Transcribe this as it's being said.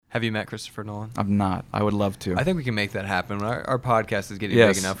Have you met Christopher Nolan? I've not. I would love to. I think we can make that happen. Our podcast is getting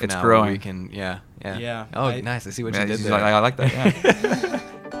big enough it's now. growing. Where we can, yeah. Oh, Nice. I see what Yeah, you did he's there. like, I like that.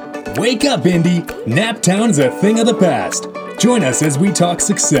 Yeah. Wake up, Indy! Naptown's a thing of the past. Join us as we talk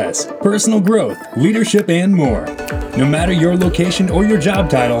success, personal growth, leadership, and more. No matter your location or your job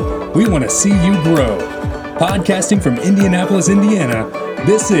title, we want to see you grow. Podcasting from Indianapolis, Indiana,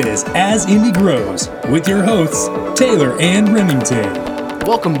 this is As Indy Grows with your hosts, Taylor and Remington.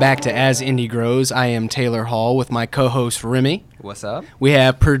 Welcome back to As Indy Grows. I am Taylor Hall with my co-host Remy. What's up? We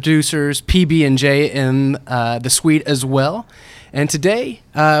have producers PB and J in the suite as well. And today,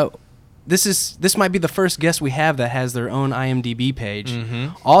 this might be the first guest we have that has their own IMDb page.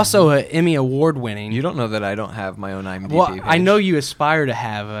 Also, an Emmy Award winning. You don't know that I don't have my own IMDb Well, page. I know you aspire to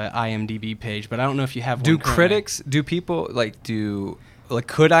have an IMDb page, but I don't know if you have Do one currently. critics, do people,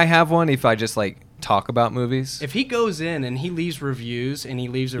 could I have one if I just, talk about movies? If he goes in and he leaves reviews and he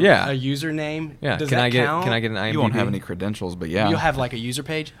leaves a username, Yeah, does can that I get count? Can I get an IMDb? You won't have any credentials, but yeah. You'll have like a user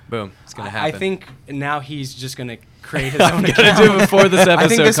page? Boom. It's going to I happen. think now he's just going to create his own I'm account. going to do it before this episode I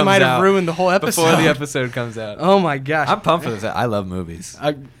think this comes might out. have ruined the whole episode. Before the episode comes out. Oh my gosh. I'm pumped for this. I love movies.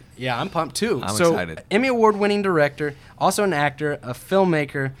 Yeah, I'm pumped too. I'm so, excited. Emmy Award-winning director, also an actor, a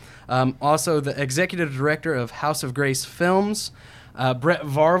filmmaker, also the executive director of House of Grace Films. Brett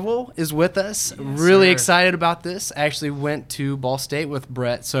Varvel is with us. Really sir. excited about this. Actually went to Ball State with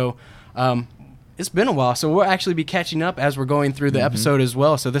Brett, so it's been a while. So we'll actually be catching up as we're going through the episode as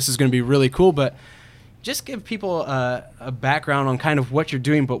well. So this is going to be really cool. But just give people a background on kind of what you're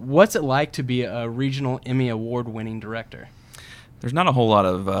doing. But what's it like to be a regional Emmy Award-winning director? There's not a whole lot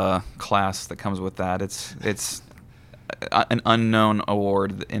of class that comes with that. It's an unknown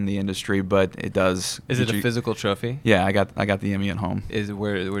award in the industry, but it does. Is it a you- physical trophy? Yeah, I got the Emmy at home,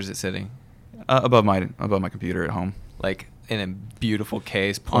 Where's it sitting? above my computer at home. Like in a beautiful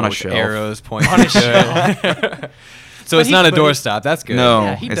case, On a with shelf. arrows pointing On a to it. So But it's he- not a but he- doorstop. That's good. No.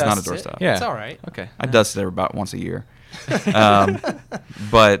 Yeah, he it's not a dusts it. doorstop. Yeah. It's all right. Okay. I dust it about once a year.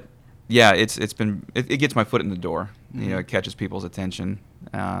 But yeah, it gets my foot in the door. You know, it catches people's attention.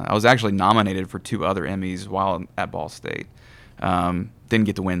 I was actually nominated for 2 other Emmys while at Ball State. Didn't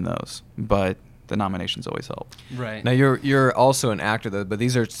get to win those, but the nominations always help. Right. Now you're also an actor though, but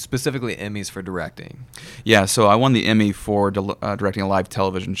these are specifically Emmys for directing. Yeah, so I won the Emmy for directing a live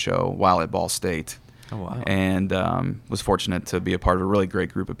television show while at Ball State. Oh wow. And was fortunate to be a part of a really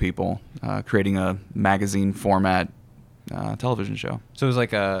great group of people creating a magazine format television show. So it was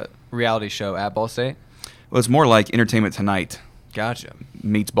like a reality show at Ball State? Well, it's more like Entertainment Tonight Gotcha.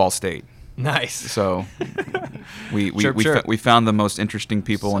 meets Ball State. Nice. So we Chirp, chirp. we found the most interesting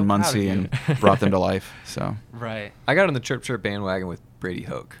people So in proud of Muncie you. and brought them to life. So Right. I got on the Chirp Chirp bandwagon with Brady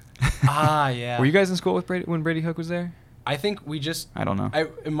Hoke. Yeah. Were you guys in school with when Brady Hoke was there? I think we just. I don't know.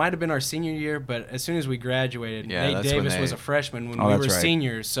 It might have been our senior year, but as soon as we graduated, Yeah, Nate that's when Davis they- was a freshman when Oh, we that's were right.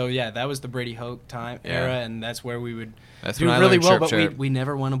 seniors. So yeah, that was the Brady Hoke Yeah. era, and that's where we would That's do when I really learned well. Chirp But Chirp. we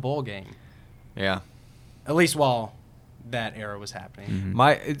never won a bowl game, Yeah. at least while that era was happening.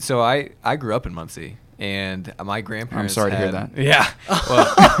 So I grew up in Muncie, and my grandparents. I'm sorry to hear had- that. Yeah.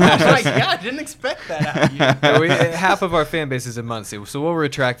 Well, Oh my God, didn't expect that out of you. half of our fan base is in Muncie, so we'll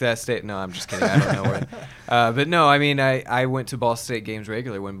retract that state. No, I'm just kidding. I don't know where. But no, I mean, I went to Ball State games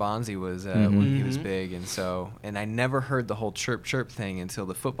regularly when Bonzi was when he was big, and I never heard the whole chirp chirp thing until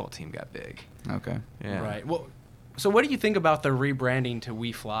the football team got big. Okay. Yeah. Right. Well, so what do you think about the rebranding to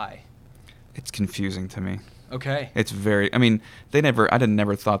We Fly? It's confusing to me. Okay. It's very. I mean, I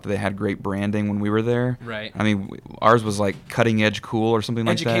never thought that they had great branding when we were there. Right. I mean, ours was like cutting edge cool or something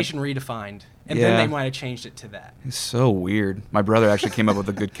like that. Education redefined, and then Yeah. they might have changed it to that. It's so weird. My brother actually came up with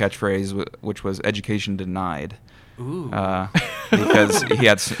a good catchphrase, which was "education denied," Ooh. because he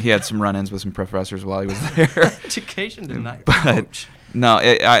had some run-ins with some professors while he was there. Education tonight. But no,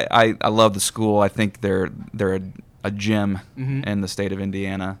 I love the school. I think they're a gem in the state of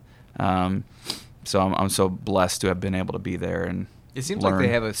Indiana. So I'm so blessed to have been able to be there and It seems learn. like they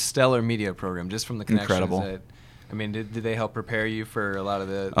have a stellar media program just from the connections. Incredible. I mean, did they help prepare you for a lot of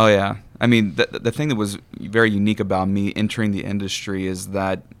the? Oh yeah, I mean the thing that was very unique about me entering the industry is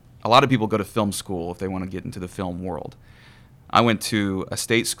that a lot of people go to film school if they want to get into the film world. I went to a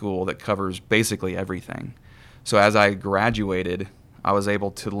state school that covers basically everything. So as I graduated, I was able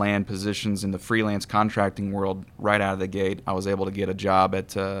to land positions in the freelance contracting world right out of the gate. I was able to get a job at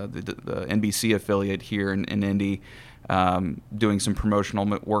the NBC affiliate here in Indy, doing some promotional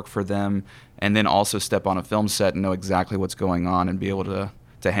work for them, and then also step on a film set and know exactly what's going on and be able to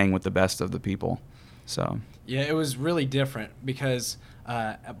hang with the best of the people. So Yeah, it was really different because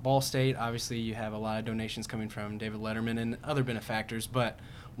at Ball State, obviously you have a lot of donations coming from David Letterman and other benefactors, but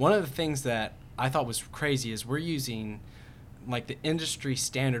one of the things that I thought was crazy is we're using like the industry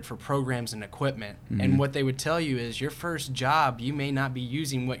standard for programs and equipment. And what they would tell you is your first job, you may not be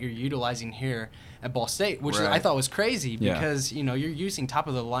using what you're utilizing here at Ball State, which I thought was crazy because, you're using top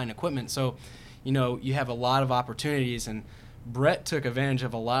of the line equipment. So, you have a lot of opportunities, and Brett took advantage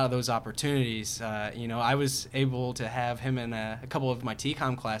of a lot of those opportunities. I was able to have him in a couple of my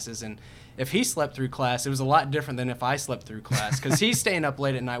TCOM classes, and if he slept through class, it was a lot different than if I slept through class because he's staying up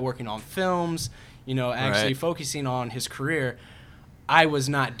late at night working on films, actually focusing on his career. I was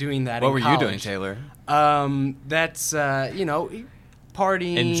not doing that in college. What were you doing, Taylor? That's,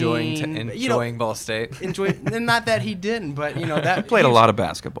 partying. Enjoying Ball State. And not that he didn't, but, that. He played a lot of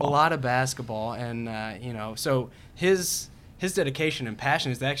basketball. A lot of basketball. And, so his dedication and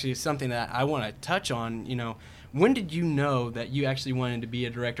passion is actually something that I want to touch on. When did you know that you actually wanted to be a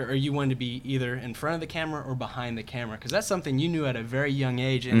director, or you wanted to be either in front of the camera or behind the camera? Because that's something you knew at a very young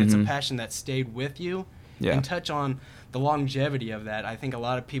age, and it's a passion that stayed with you. Yeah. And touch on the longevity of that. I think a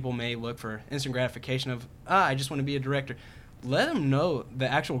lot of people may look for instant gratification of, I just want to be a director. Let them know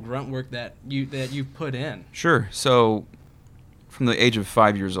the actual grunt work that you've put in. Sure. So from the age of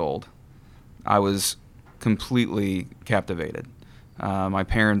 5 years old, I was completely captivated. My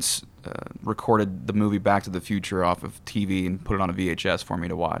parents recorded the movie Back to the Future off of TV and put it on a VHS for me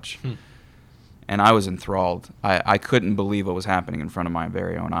to watch. And I was enthralled. I couldn't believe what was happening in front of my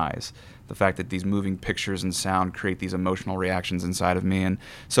very own eyes. The fact that these moving pictures and sound create these emotional reactions inside of me. And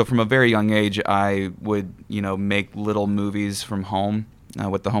so from a very young age, I would, make little movies from home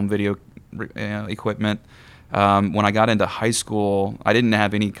with the home video equipment. When I got into high school, I didn't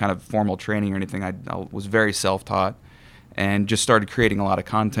have any kind of formal training or anything. I was very self-taught and just started creating a lot of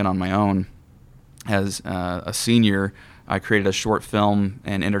content on my own. As a senior, I created a short film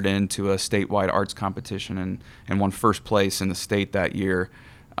and entered into a statewide arts competition and won first place in the state that year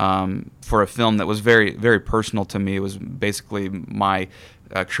for a film that was very, very personal to me. It was basically my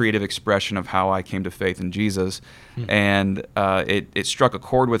creative expression of how I came to faith in Jesus. And it struck a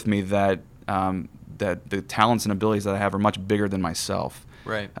chord with me that the talents and abilities that I have are much bigger than myself.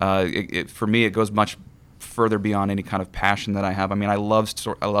 Right. For me, it goes much further beyond any kind of passion that I have. I mean, I love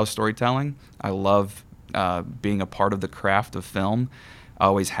storytelling. I love being a part of the craft of film. I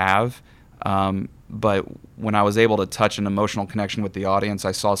always have. But when I was able to touch an emotional connection with the audience,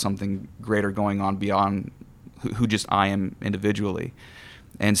 I saw something greater going on beyond who just I am individually.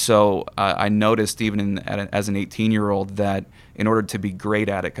 And so I noticed even as an 18-year-old that in order to be great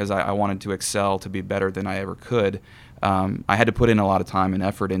at it, because I wanted to excel, to be better than I ever could, I had to put in a lot of time and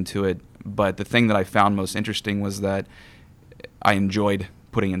effort into it. But the thing that I found most interesting was that I enjoyed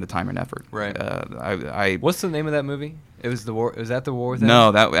putting in the time and effort. Right. What's the name of that movie? It was the war. Was that the War Within?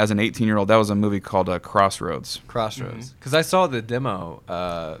 No, that as an 18-year-old, that was a movie called Crossroads. Crossroads. Because I saw the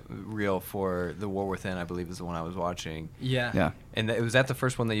demo reel for the War Within. I believe is the one I was watching. Yeah. And was that the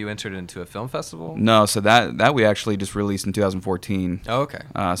first one that you entered into a film festival? No, so that we actually just released in 2014. Oh, okay.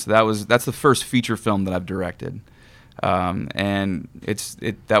 So that's the first feature film that I've directed. And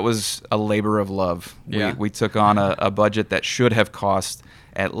that was a labor of love. Yeah. We took on a budget that should have cost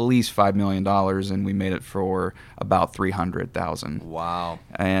at least $5 million, and we made it for about $300,000. Wow.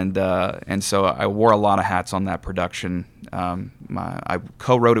 And so I wore a lot of hats on that production. I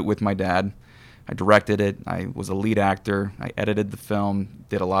co-wrote it with my dad. I directed it. I was a lead actor. I edited the film,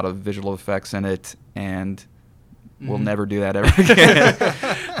 did a lot of visual effects in it, and we'll never do that ever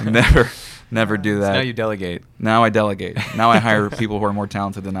again. Never do that. So now you delegate. Now I delegate. Now I hire people who are more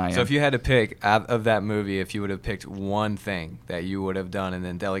talented than I am. So if you had to pick out of that movie, if you would have picked one thing that you would have done and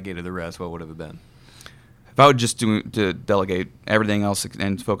then delegated the rest, what would it have been? If I would just to delegate everything else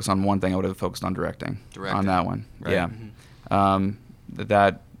and focus on one thing, I would have focused on directing. On that one. Right. Yeah.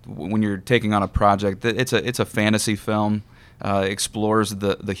 That when you're taking on a project, it's a fantasy film. Explores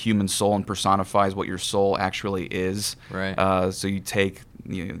the human soul and personifies what your soul actually is. Right. So you take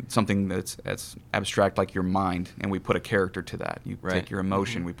something that's abstract like your mind, and we put a character to that. You take your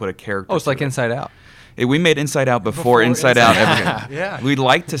emotion, we put a character. Oh, it's to like it. Inside Out. We made Inside Out before Inside Out ever. Yeah. We'd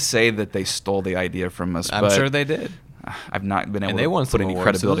like to say that they stole the idea from us. I'm but sure they did. I've not been able And they to won put some any awards.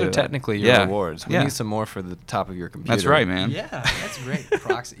 credibility So those to are that. technically your awards. We need some more for the top of your computer. That's right, man. Yeah, that's great.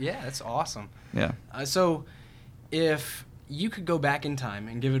 Proxy. Yeah, that's awesome. Yeah. So if you could go back in time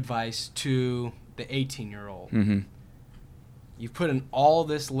and give advice to the 18-year-old, you've put in all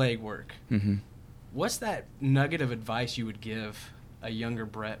this legwork. What's that nugget of advice you would give a younger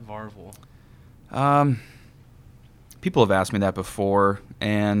Brett Varvel? people have asked me that before,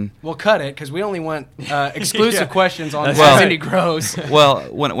 and We'll cut it because we only want exclusive questions on That's Cindy right. Gross. well,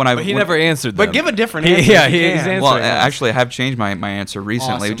 when I But he when- never answered them. But give a different answer. Yeah, if you he's can. answering. Well, Answer it. actually, I have changed my answer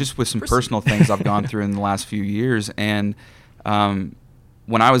recently, Awesome. just with some Proceed. personal things I've gone through in the last few years. And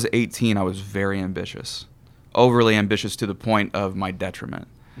when I was 18, I was very ambitious, overly ambitious to the point of my detriment,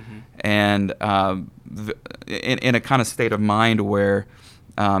 and in a kind of state of mind where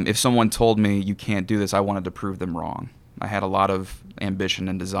if someone told me you can't do this, I wanted to prove them wrong. I had a lot of ambition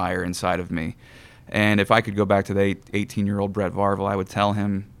and desire inside of me. And if I could go back to the 18-year-old Brett Varvel, I would tell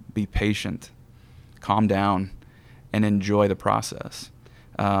him, be patient, calm down, and enjoy the process.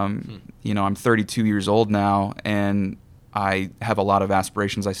 You know, I'm 32 years old now, and I have a lot of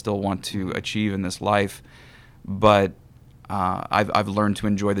aspirations I still want to achieve in this life. But I've learned to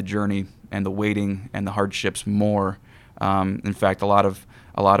enjoy the journey and the waiting and the hardships more. In fact, a lot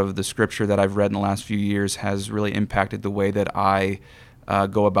of the scripture that I've read in the last few years has really impacted the way that I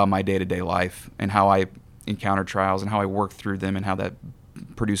go about my day-to-day life and how I encounter trials and how I work through them and how that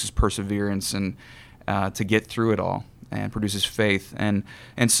produces perseverance and to get through it all and produces faith. And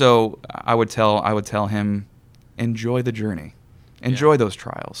so I would tell him, enjoy the journey, enjoy those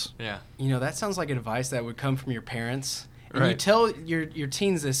trials. Yeah. You know, that sounds like advice that would come from your parents. And you Right. tell your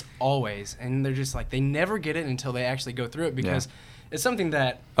teens this always, and they're just like, they never get it until they actually go through it because it's something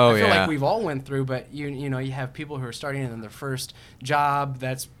that Oh, I feel yeah. like we've all went through, but you know, you have people who are starting in their first job,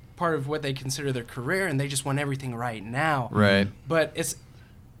 that's part of what they consider their career, and they just want everything right now. Right. But it's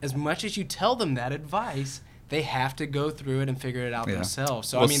as much as you tell them that advice, they have to go through it and figure it out Yeah. themselves.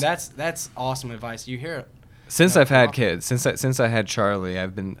 So Well, I mean, that's awesome advice. You hear it. Since Yeah, I've had awesome. kids, since I had Charlie,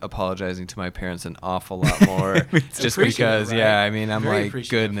 I've been apologizing to my parents an awful lot more. Just Appreciative, because, right? yeah, I mean, I'm Very like,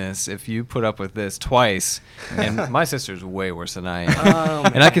 appreciative. goodness, if you put up with this twice, and my sister's way worse than I am. Oh,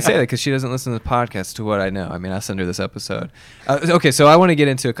 And I can say that because she doesn't listen to the podcast to what I know. I mean, I'll send her this episode. Okay, so I want to get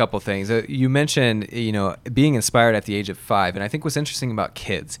into a couple things. You mentioned, you know, being inspired at the age of 5, and I think what's interesting about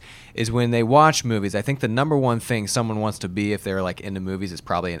kids is when they watch movies, I think the number one thing someone wants to be if they're like into movies is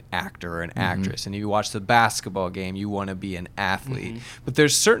probably an actor or an actress. And if you watch the basketball game, you want to be an athlete. But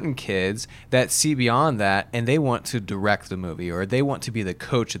there's certain kids that see beyond that and they want to direct the movie or they want to be the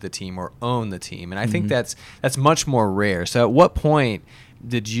coach of the team or own the team. And I think that's much more rare. So at what point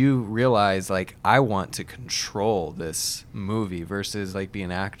did you realize like I want to control this movie versus like be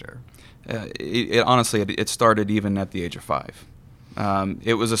an actor? Honestly, it started even at the age of 5.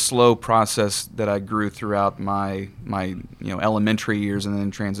 It was a slow process that I grew throughout my elementary years and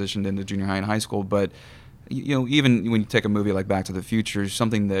then transitioned into junior high and high school. But even when you take a movie like Back to the Future,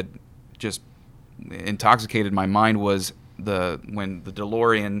 something that just intoxicated my mind was when the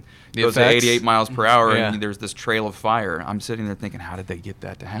DeLorean goes to effects. 88 miles per hour Yeah. and there's this trail of fire. I'm sitting there thinking, how did they get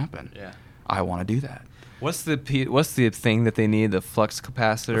that to happen? Yeah. I want to do that. What's the thing that they need? The flux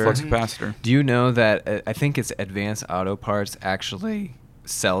capacitor. The flux capacitor. Do you know that? I think it's Advanced Auto Parts actually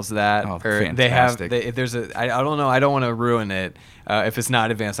sells that. Oh, or fantastic. There's a. I don't know. I don't want to ruin it if it's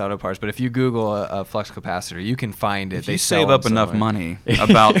not Advanced Auto Parts. But if you Google a flux capacitor, you can find it. If they you sell save them up enough somewhere. money,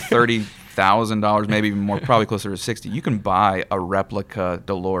 about $30,000, maybe even more, probably closer to 60, you can buy a replica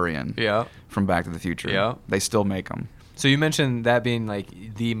DeLorean Yeah. from Back to the Future. Yeah. They still make them. So you mentioned that being like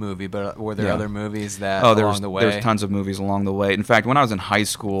the movie, but were there Yeah. other movies that There's along the way? There's tons of movies along the way. In fact, when I was in high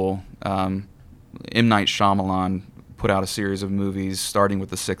school, M. Night Shyamalan put out a series of movies, starting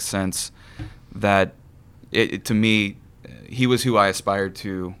with The Sixth Sense, that to me, he was who I aspired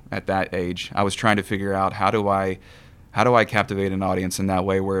to at that age. I was trying to figure out how do I captivate an audience in that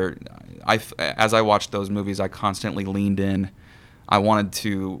way where as I watched those movies, I constantly leaned in. I wanted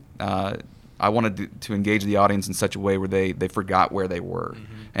to engage the audience in such a way where they forgot where they were.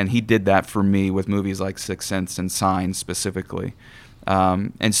 And he did that for me with movies like Sixth Sense and Signs specifically.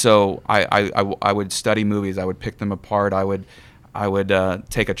 And so I would study movies. I would pick them apart. I would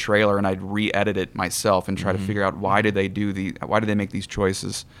take a trailer and I'd re-edit it myself and try to figure out why did they make these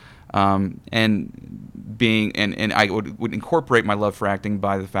choices. And I would incorporate my love for acting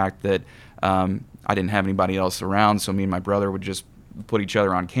by the fact that I didn't have anybody else around, so me and my brother would just put each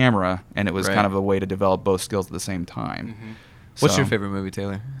other on camera, and it was Right. kind of a way to develop both skills at the same time. What's So- your favorite movie,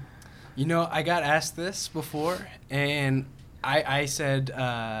 Taylor? You know, I got asked this before, and I said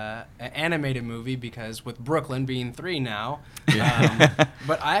an animated movie because with Brooklyn being 3 now,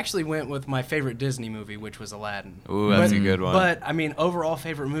 but I actually went with my favorite Disney movie, which was Aladdin. Ooh, that's But- a good one. But I mean, overall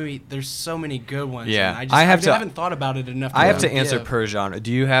favorite movie. There's so many good ones. Yeah. and I have to- haven't thought about it enough. I have to really answer give. per genre.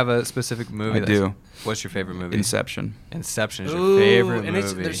 Do you have a specific movie? I do. What's your favorite movie? Inception. Inception is your Ooh, favorite and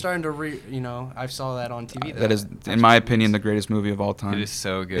movie. they're starting to I saw that on TV. That is, in my opinion, the greatest movie of all time. It is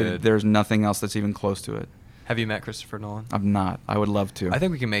so good. There's nothing else that's even close to it. Have you met Christopher Nolan? I'm not. I would love to. I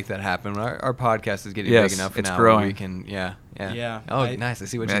think we can make that happen. Our podcast is getting Yes, big enough it's now. growing. Where we can, yeah. Yeah, Oh, I- nice. I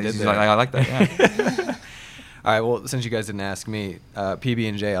see what Yeah, you did he's there. like, I like that. Yeah. All right. Well, since you guys didn't ask me,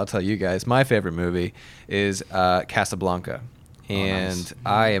 PB&J, I'll tell you guys. My favorite movie is Casablanca. And nice.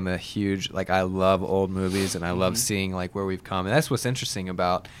 I am a huge, like, I love old movies, and I love seeing, like, where we've come. And that's what's interesting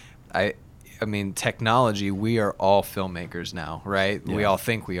about, I mean, technology. We are all filmmakers now, right? We Yeah. all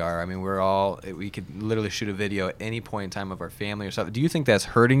think we are. I mean, we could literally shoot a video at any point in time of our family or something. Do you think that's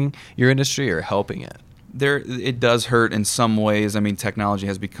hurting your industry or helping it? It does hurt in some ways. I mean, technology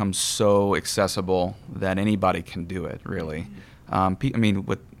has become so accessible that anybody can do it, really. I mean,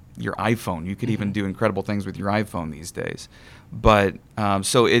 with your iPhone, you could even do incredible things with your iPhone these days. But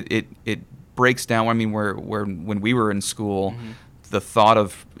so it breaks down. I mean, when we were in school, the thought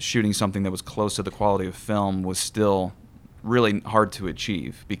of shooting something that was close to the quality of film was still really hard to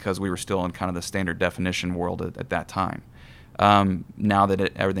achieve because we were still in kind of the standard definition world at that time. Now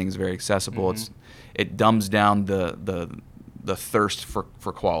that everything is very accessible, it dumbs down the thirst for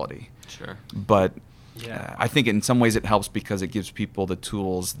quality. Sure. But Yeah. I think in some ways it helps because it gives people the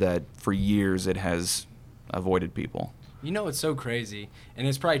tools that for years it has avoided people. You know, it's so crazy, and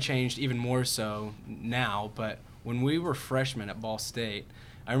it's probably changed even more so now, but when we were freshmen at Ball State,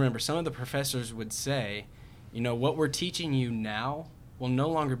 I remember some of the professors would say, you know, what we're teaching you now will no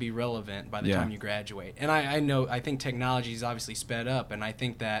longer be relevant by the Yeah. time you graduate. And I think technology is obviously sped up, and I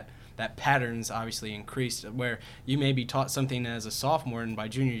think that pattern's obviously increased, where you may be taught something as a sophomore, and by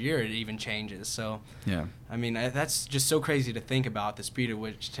junior year it even changes. So, Yeah. I mean, that's just so crazy to think about, the speed at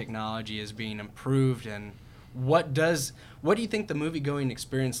which technology is being improved. And what do you think the movie-going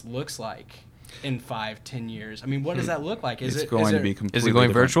experience looks like in 5-10 years? I mean, what does that look like? It's going to be completely Is it going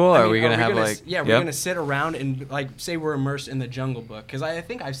different. virtual? Or I are mean, we going to have, gonna, like... Yeah, we're Yep. going to sit around and, like, say we're immersed in the Jungle Book. Because I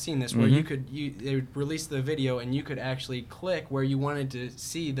think I've seen this where they would release the video and you could actually click where you wanted to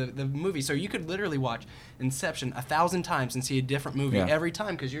see the movie. So you could literally watch Inception 1,000 times and see a different movie Yeah. every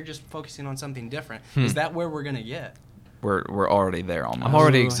time because you're just focusing on something different. Is that where we're going to get? We're already there almost. I'm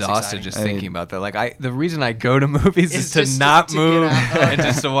already Ooh, that's exhausted exciting. just I mean- thinking about that. Like, the reason I go to movies It's is to just not to get move out. and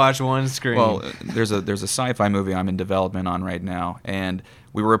just to watch one screen. Well, there's a sci-fi movie I'm in development on right now, and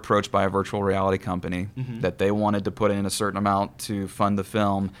we were approached by a virtual reality company that they wanted to put in a certain amount to fund the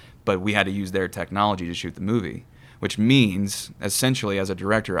film, but we had to use their technology to shoot the movie, which means essentially as a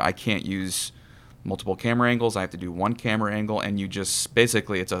director I can't use multiple camera angles. I have to do one camera angle, and you just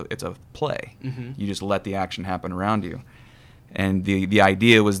basically it's a play. You just let the action happen around you. And the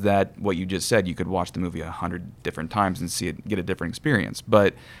idea was that what you just said, you could watch the movie 100 different times and get a different experience.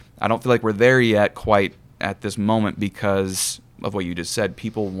 But I don't feel like we're there yet quite at this moment because of what you just said.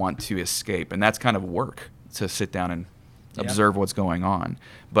 People want to escape, and that's kind of work to sit down and observe what's going on.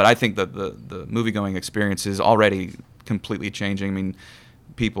 But I think that the movie-going experience is already completely changing. I mean,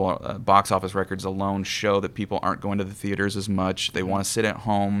 people, box office records alone show that people aren't going to the theaters as much. They want to sit at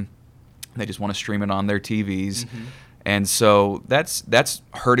home. They just want to stream it on their TVs. And so that's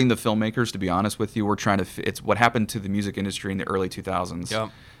hurting the filmmakers, to be honest with you. We're trying to it's what happened to the music industry in the early 2000s Yep.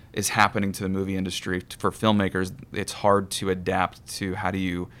 is happening to the movie industry. For filmmakers, it's hard to adapt to how do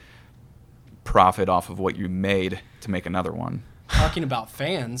you profit off of what you made to make another one. Talking about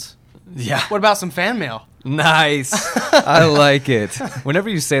fans. Yeah. What about some fan mail? Nice. I like it. Whenever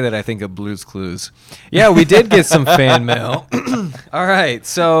you say that, I think of Blue's Clues. Yeah, we did get some fan mail. All right.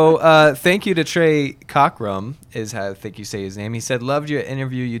 So thank you to Trey Cockrum, is how I think you say his name. He said, loved your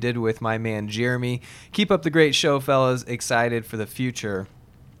interview you did with my man Jeremy. Keep up the great show, fellas. Excited for the future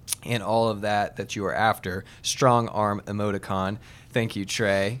and all of that you are after. Strong arm emoticon. Thank you,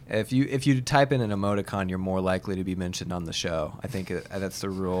 Trey. If you type in an emoticon, you're more likely to be mentioned on the show. I think that's the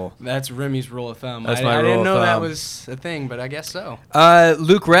rule. That's Remy's rule of thumb. That's my I rule didn't of know that thumb. was a thing, but I guess so.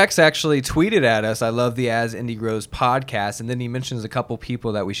 Luke Rex actually tweeted at us, I love the As Indie Grows podcast, and then he mentions a couple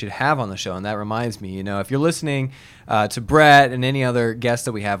people that we should have on the show, and that reminds me, if you're listening to Brett and any other guests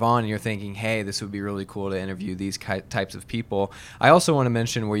that we have on, and you're thinking, hey, this would be really cool to interview these types of people, I also want to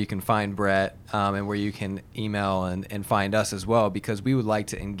mention where you can find Brett and where you can email and find us as well, because we would like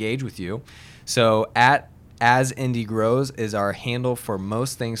to engage with you. So at As Indie Grows is our handle for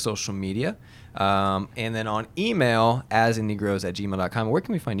most things social media. And then on email, asindiegrows@gmail.com. Where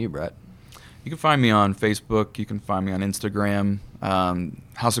can we find you, Brett? You can find me on Facebook. You can find me on Instagram.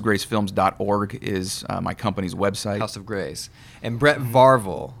 HouseofGraceFilms.org is my company's website. House of Grace. And Brett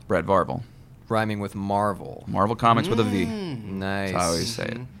Varvel, Brett Varvel. rhyming with Marvel. Marvel Comics with a V. Nice. That's how I always say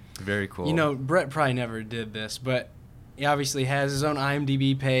it. Very cool. You know, Brett probably never did this, but he obviously has his own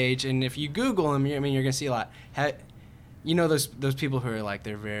IMDb page, and if you Google him, you're going to see a lot. You know those people who are like,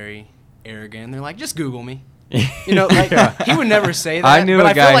 they're very arrogant. They're like, just Google me. You know, like he would never say that. I knew but a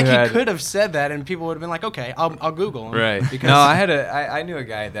I guy feel like who he had- could have said that, and people would have been like, "Okay, I'll Google him." Right. Because No, I knew a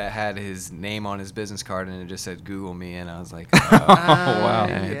guy that had his name on his business card and it just said "Google me," and I was like, oh, wow.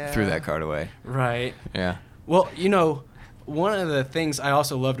 and I yeah. threw that card away. Right. Yeah. Well, you know, one of the things I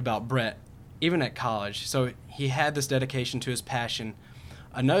also loved about Brett, even at college, so he had this dedication to his passion.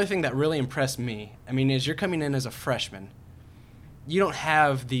 Another thing that really impressed me, I mean, is you're coming in as a freshman. You don't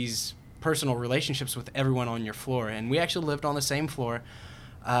have these personal relationships with everyone on your floor, and we actually lived on the same floor.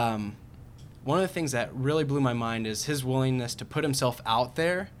 One of the things that really blew my mind is his willingness to put himself out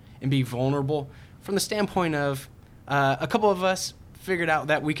there and be vulnerable from the standpoint of a couple of us figured out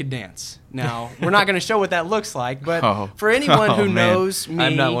that we could dance. Now, we're not going to show what that looks like, but for anyone who man. knows me,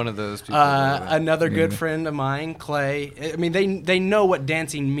 I'm not one of those people. another good neither. friend of mine, Clay, I mean, they know what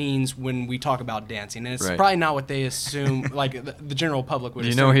dancing means when we talk about dancing, and it's Right. probably not what they assume, like the general public would You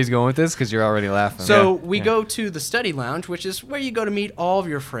assume. know where he's going with this because you're already laughing. So Yeah. we Yeah. go to the study lounge, which is where you go to meet all of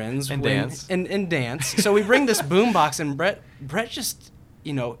your friends And when- dance. and dance. So we bring this boombox, and Brett just,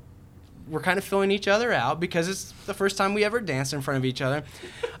 you know, we're kind of filling each other out because it's the first time we ever danced in front of each other.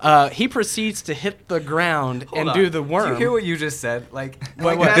 He proceeds to hit the ground and Hold do on. the worm. Did you hear what you just said? Like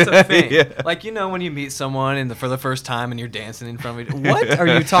What? that's a thing. Yeah. Like, you know, when you meet someone for the first time and you're dancing in front of each what are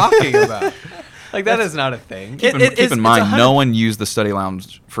you talking about? Like, that is not a thing. It- Keep it's in mind, 100 no one used the study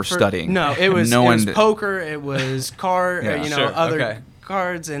lounge for studying. No, it was no it one was did. poker, it was Yeah. Sure, other okay.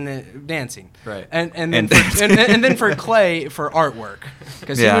 cards and dancing. Right. And then And for, dancing. and then for Clay for artwork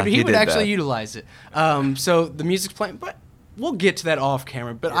because Yeah, he he would did actually that. utilize it. So the music's playing, but we'll get to that off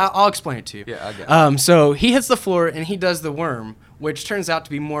camera. But I'll explain it to you. Yeah, I get it. So he hits the floor and he does the worm, which turns out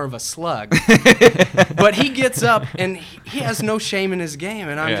to be more of a slug. But he gets up and he has no shame in his game,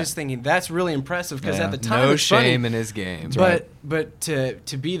 and I'm Yeah. just thinking that's really impressive because Yeah. at the time No it's funny, shame in his game. but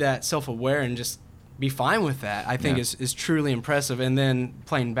to be that self-aware and just be fine with that, I think Yeah. is truly impressive. And then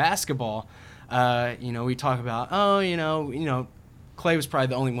playing basketball, you know, we talk about, you know, Clay was probably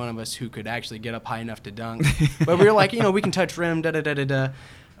the only one of us who could actually get up high enough to dunk. But we were like, you know, we can touch rim, da da da da da.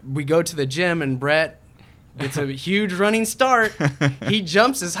 We go to the gym and Brett gets a huge running start. He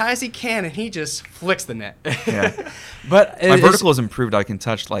jumps as high as he can and he just flicks the net. Yeah. But My vertical has improved. I can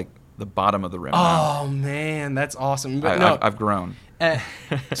touch like the bottom of the rim. now. Oh man, that's awesome. But no, I've grown.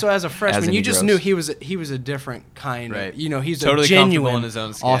 So as a freshman, in you he just grows. knew he was a different kind Right. of, you know, he's Totally a comfortable genuine, in his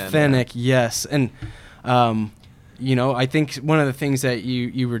own skin, authentic, yes. And you know, I think one of the things that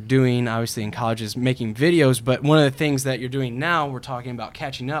you were doing obviously in college is making videos, but one of the things that you're doing now, we're talking about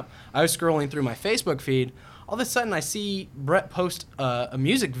catching up. I was scrolling through my Facebook feed, all of a sudden I see Brett post a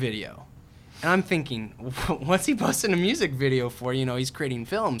music video. And I'm thinking, what's he posting a music video for? You know, he's creating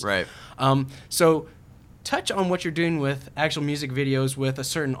films. Right. So touch on what you're doing with actual music videos with a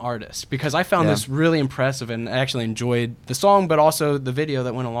certain artist, because I found Yeah. this really impressive and I actually enjoyed the song, but also the video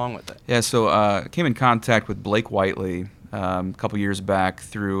that went along with it. Yeah, so I came in contact with Blake Whiteley a couple years back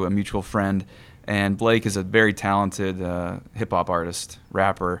through a mutual friend, and Blake is a very talented hip-hop artist,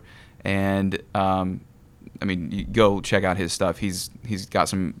 rapper, and I mean, you go check out his stuff. He's got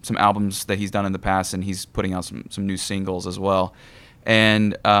some albums that he's done in the past, and he's putting out some new singles as well.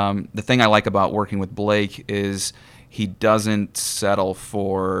 And the thing I like about working with Blake is he doesn't settle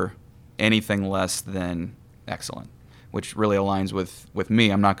for anything less than excellent, which really aligns with me.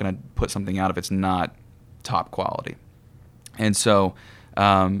 I'm not going to put something out if it's not top quality. And so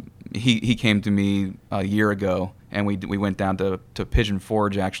he came to me a year ago, and we went down to Pigeon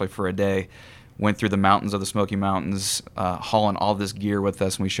Forge actually for a day. Went through the mountains of the Smoky Mountains, hauling all this gear with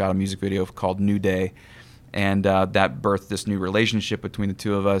us, and we shot a music video called New Day. And that birthed this new relationship between the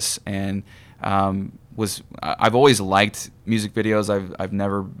two of us. And I've always liked music videos. I've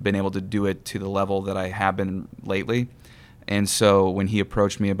never been able to do it to the level that I have been lately. And so when he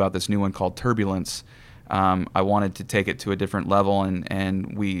approached me about this new one called Turbulence, I wanted to take it to a different level,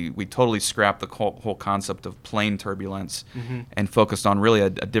 and we totally scrapped the whole concept of plain turbulence and focused on really a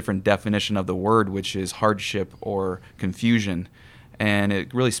different definition of the word, which is hardship or confusion. And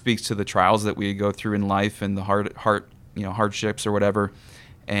it really speaks to the trials that we go through in life and the hardships or whatever.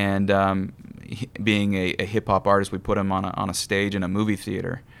 And being a hip hop artist, we put him on a stage in a movie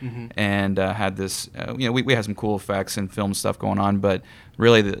theater, and had this. We had some cool effects and film stuff going on, but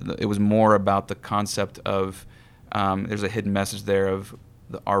really it was more about the concept of there's a hidden message there of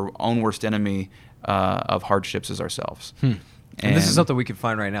our own worst enemy of hardships is ourselves. And this is something we can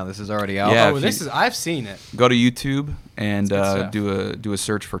find right now. This is already out. Yeah, I've seen it. Go to YouTube and That's good do a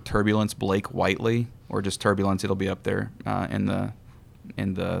search for Turbulence Blake Whiteley, or just Turbulence. It'll be up there in the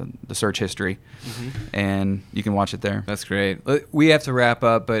in the search history, and you can watch it there. That's great. We have to wrap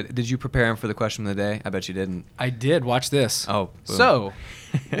up, but did you prepare him for the question of the day? I bet you didn't. I did. Watch this. Oh, boom. So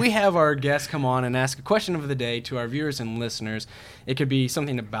we have our guests come on and ask a question of the day to our viewers and listeners. It could be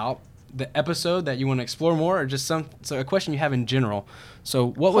something about the episode that you want to explore more, or just a question you have in general.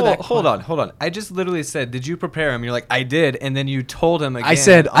 So what would that? Hold on. I just literally said, did you prepare him? You're like, I did, and then you told him again. I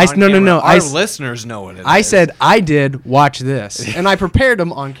said, on no. camera. I Our listeners know what it is. I said, I did. Watch this, and I prepared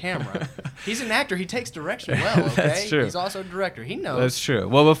him on camera. He's an actor. He takes direction well. Okay, That's true. He's also a director. He knows. That's true.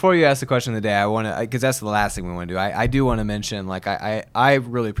 Well, before you ask the question of the day, I want to, because that's the last thing we want to do. I do want to mention, like, I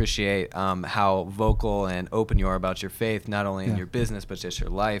really appreciate how vocal and open you are about your faith, not only in your business but just your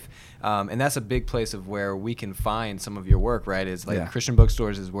life. And that's a big place of where we can find some of your work. Right? Is like Christian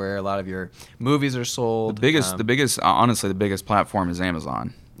bookstores is where a lot of your movies are sold. The biggest, honestly, the biggest platform is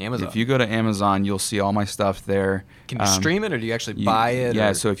Amazon. If you go to Amazon, you'll see all my stuff there. Can you stream it, or do you actually buy it? Yeah,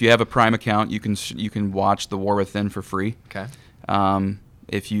 or? so if you have a Prime account, you can watch The War Within for free. Okay.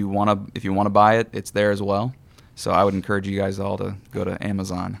 If you want to buy it, it's there as well. So I would encourage you guys all to go to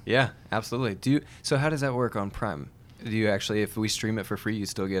Amazon. Yeah, absolutely. So how does that work on Prime? Do you actually, if we stream it for free, you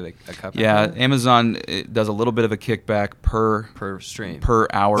still get a cut? Yeah, Amazon does a little bit of a kickback per stream, per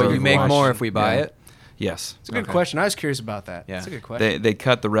hour. But you make more if we buy it? Yes. It's a good question. I was curious about that. Yeah. It's a good question. They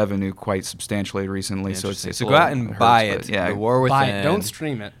cut the revenue quite substantially recently, so it's so go out and buy it. Yeah, The War Within. Buy it. Don't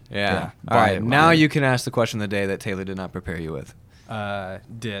stream it. Yeah. Buy All right. it. Now you can ask the question of the day that Taylor did not prepare you with.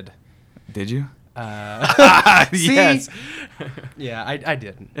 Did you? Yes. Yeah, I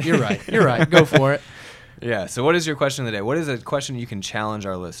did. You're right. Go for it. Yeah. So what is your question of the day? What is a question you can challenge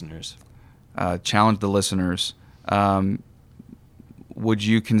our listeners? Challenge the listeners. Would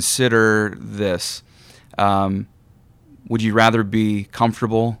you consider this? Would you rather be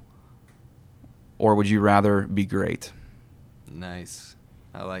comfortable, or would you rather be great? Nice.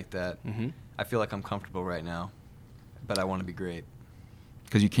 I like that. Mm-hmm. I feel like I'm comfortable right now, but I want to be great.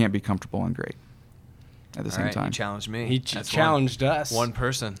 Because you can't be comfortable and great at the same time. You challenged me. He challenged us. One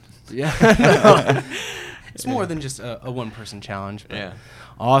person. Yeah. It's more than just a one-person challenge. Yeah.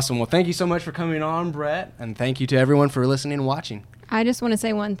 Awesome. Well, thank you so much for coming on, Brett, and thank you to everyone for listening and watching. I just want to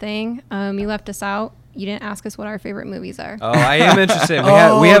say one thing. You left us out. You didn't ask us what our favorite movies are. Oh, I am interested.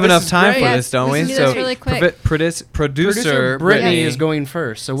 We have enough time for this, don't we? Let's do this really quick. Producer Brittany is going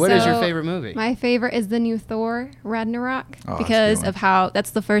first. So what is your favorite movie? My favorite is the new Thor, Ragnarok, Oh, because of how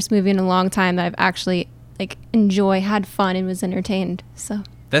that's the first movie in a long time that I've actually had fun and was entertained. So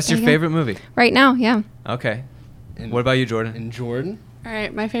that's your favorite movie? Right now, yeah. Okay. What about you, Jordan? And Jordan? All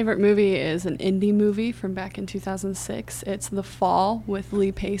right, my favorite movie is an indie movie from back in 2006. It's The Fall with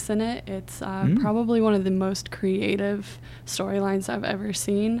Lee Pace in it. It's probably one of the most creative storylines I've ever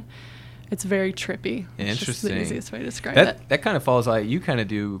seen. It's very trippy. Interesting. It's just the easiest way to describe it. That kind of falls like you kind of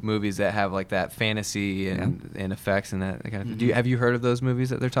do movies that have like that fantasy and effects and that kind of. Mm-hmm. Have you heard of those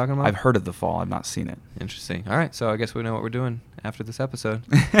movies that they're talking about? I've heard of The Fall. I've not seen it. Interesting. All right, so I guess we know what we're doing after this episode.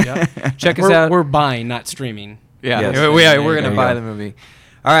 Yep. Check us out. We're buying, not streaming. Yeah, Yes. we're going to you buy go. the movie.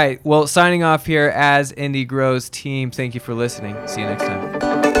 All right, well, signing off here as Indie Grows team. Thank you for listening. See you next time.